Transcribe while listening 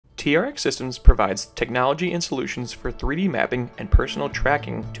TRX Systems provides technology and solutions for 3D mapping and personnel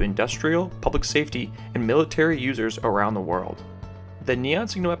tracking to industrial, public safety, and military users around the world. The Neon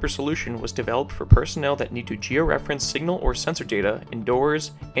Signal Mapper solution was developed for personnel that need to georeference signal or sensor data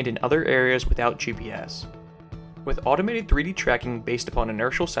indoors and in other areas without GPS. With automated 3D tracking based upon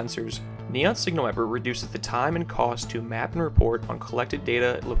inertial sensors, Neon Signal Mapper reduces the time and cost to map and report on collected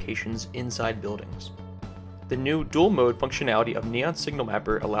data at locations inside buildings. The new dual mode functionality of Neon Signal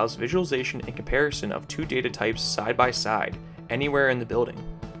Mapper allows visualization and comparison of two data types side by side, anywhere in the building.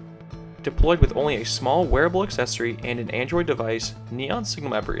 Deployed with only a small wearable accessory and an Android device, Neon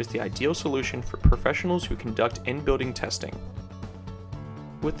Signal Mapper is the ideal solution for professionals who conduct in-building testing.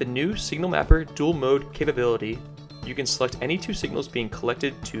 With the new Signal Mapper dual mode capability, you can select any two signals being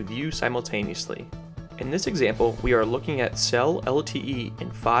collected to view simultaneously. In this example, we are looking at cell LTE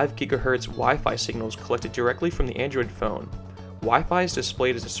and 5 GHz Wi-Fi signals collected directly from the Android phone. Wi-Fi is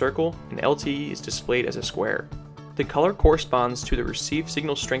displayed as a circle and LTE is displayed as a square. The color corresponds to the received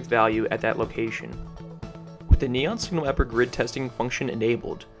signal strength value at that location. With the Neon Signal Mapper grid testing function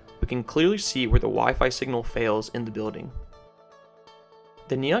enabled, we can clearly see where the Wi-Fi signal fails in the building.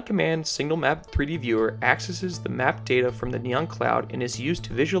 The Neon Command Signal Map 3D Viewer accesses the map data from the Neon Cloud and is used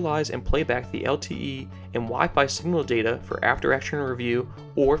to visualize and playback the LTE and Wi-Fi signal data for after-action review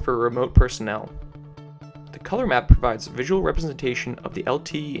or for remote personnel. The color map provides visual representation of the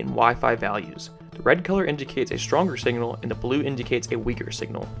LTE and Wi-Fi values. The red color indicates a stronger signal and the blue indicates a weaker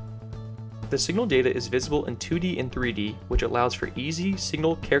signal. The signal data is visible in 2D and 3D, which allows for easy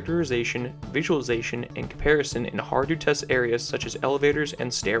signal characterization, visualization, and comparison in hard-to-test areas such as elevators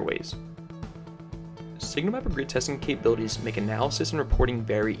and stairways. Signal Mapper grid testing capabilities make analysis and reporting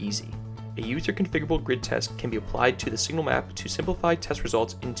very easy. A user-configurable grid test can be applied to the signal map to simplify test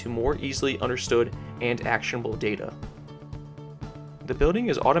results into more easily understood and actionable data. The building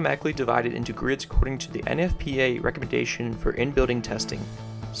is automatically divided into grids according to the NFPA recommendation for in-building testing.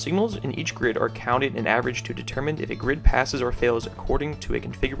 Signals in each grid are counted and averaged to determine if a grid passes or fails according to a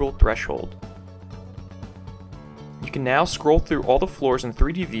configurable threshold. You can now scroll through all the floors in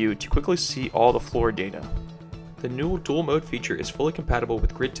 3D view to quickly see all the floor data. The new dual mode feature is fully compatible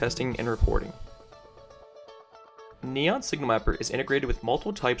with grid testing and reporting. Neon Signal Mapper is integrated with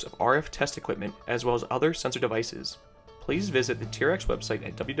multiple types of RF test equipment as well as other sensor devices. Please visit the TRX website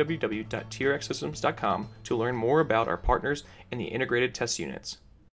at www.trxsystems.com to learn more about our partners and the integrated test units.